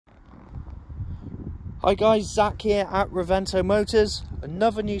Hi guys, Zach here at Ravento Motors.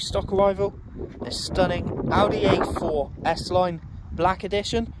 Another new stock arrival, a stunning Audi A4 S-Line Black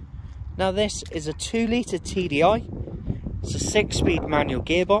Edition. Now this is a 2-litre TDI, it's a 6-speed manual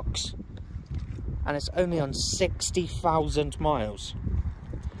gearbox, and it's only on 60,000 miles.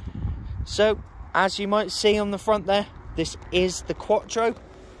 So, as you might see on the front there, this is the Quattro.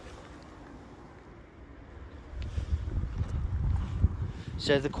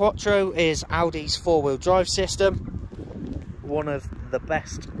 So the Quattro is Audi's 4-wheel drive system, one of the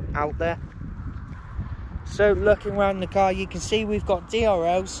best out there. So looking around the car, you can see we've got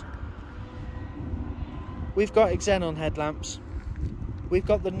DRLs, we've got xenon headlamps, we've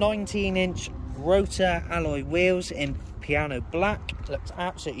got the 19-inch rotor alloy wheels in piano black, looks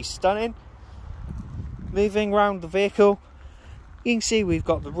absolutely stunning. Moving around the vehicle, you can see we've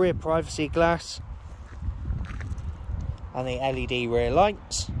got the rear privacy glass and the LED rear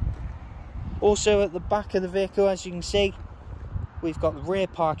lights. Also at the back of the vehicle, as you can see, we've got the rear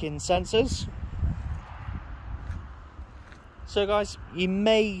parking sensors. So guys, you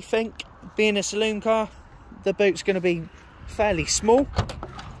may think, being a saloon car, the boot's going to be fairly small.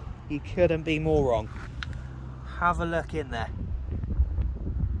 You couldn't be more wrong. Have a look in there.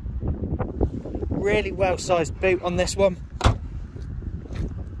 Really well sized boot on this one.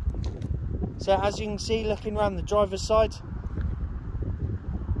 So as you can see, looking around the driver's side,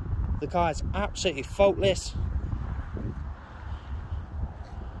 the car is absolutely faultless.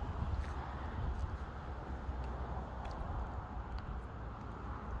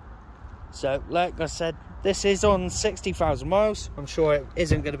 So like I said, this is on 60,000 miles. I'm sure it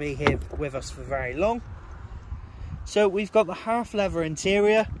isn't going to be here with us for very long. So we've got the half leather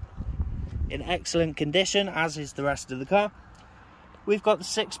interior in excellent condition, as is the rest of the car. We've got the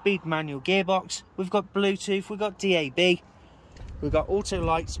 6-speed manual gearbox, we've got Bluetooth, we've got DAB, we've got auto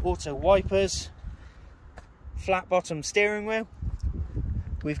lights, auto wipers, flat bottom steering wheel.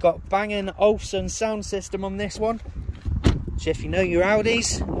 We've got Bang & Olufsen sound system on this one. So if you know your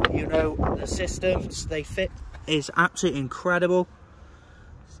Audis, you know the systems they fit is absolutely incredible.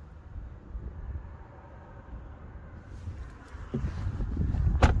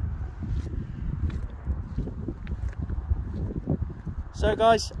 So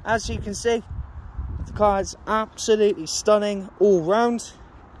guys, as you can see, the car is absolutely stunning all round.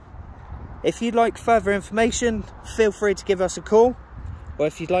 If you'd like further information, feel free to give us a call, or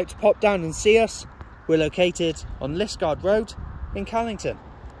if you'd like to pop down and see us, we're located on Liskeard Road in Callington.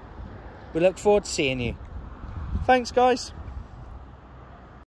 We look forward to seeing you. Thanks guys.